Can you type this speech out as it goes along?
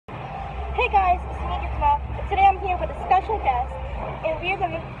Hey guys, it's me, Gizmo. Today I'm here with a special guest, and we're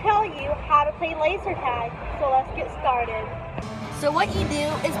going to tell you how to play laser tag. So let's get started. So what you do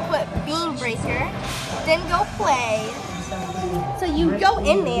is put beam breaker, then go play. So you go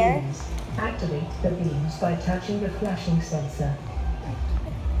in there. Activate the beams by touching the flashing sensor.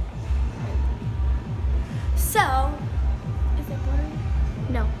 So, is it blurry?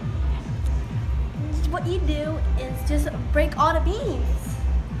 No. What you do is just break all the beams.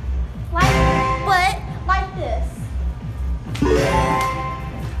 Like this.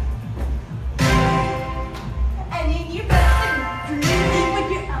 And then you're gonna do with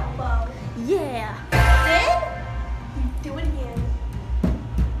your elbow. Yeah. Then you do it again.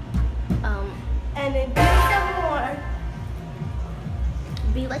 And then do some more.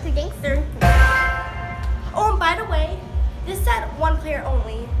 Be like a gangster. Oh, and by the way, this said one player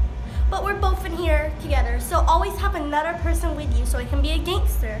only. But we're both in here together, so always have another person with you so it can be a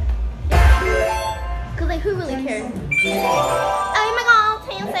gangster. Because like, who really cares? Oh my god,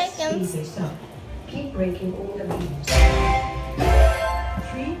 10 seconds. Easy stop. Keep breaking all the beams.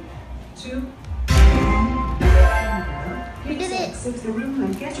 3, 2, 1. We did it. Exit the room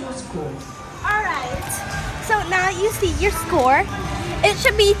and get your score. Alright, so now you see your score. It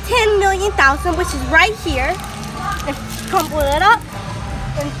should be 10,000,000, which is right here. And crumple it up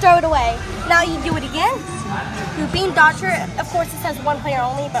and throw it away. Now you do it again. You're being Dodger. Of course, it says one player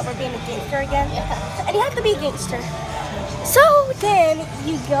only, but we're being a gangster again. Yeah. And you have to be a gangster. So then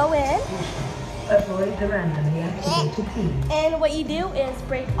you go in. Avoid the randomly activated beams. And what you do is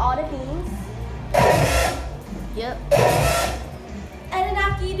break all the beams. Yep. And then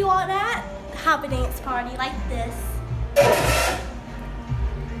after you do all that, have a dance party like this.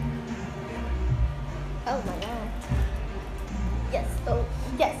 Oh my god. Yes, oh,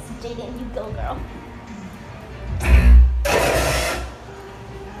 yes, Jayden, you go, girl.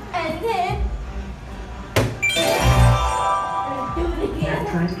 And then do it again.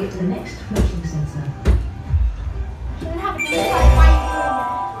 Now try to get to the next flashing sensor. And then have a dance party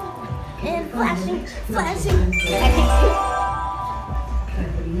while you're doing it. And flashing. I hate you.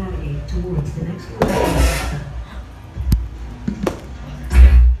 Carefully navigate towards the next flashing sensor.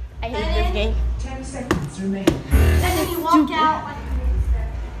 I hate this game. 10 seconds remain. And then you walk out like a gangster.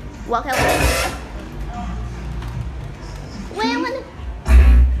 Walk out like a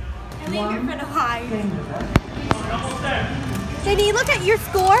and then you're gonna hide. Then you look at your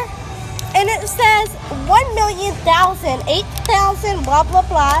score, and it says 1,000,000, 8,000, blah blah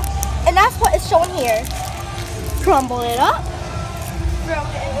blah, and that's what it's showing here. Crumble it up, throw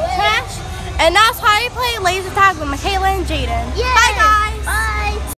it in the trash, and that's how you play laser tag with Michaela and Jayden. Bye guys.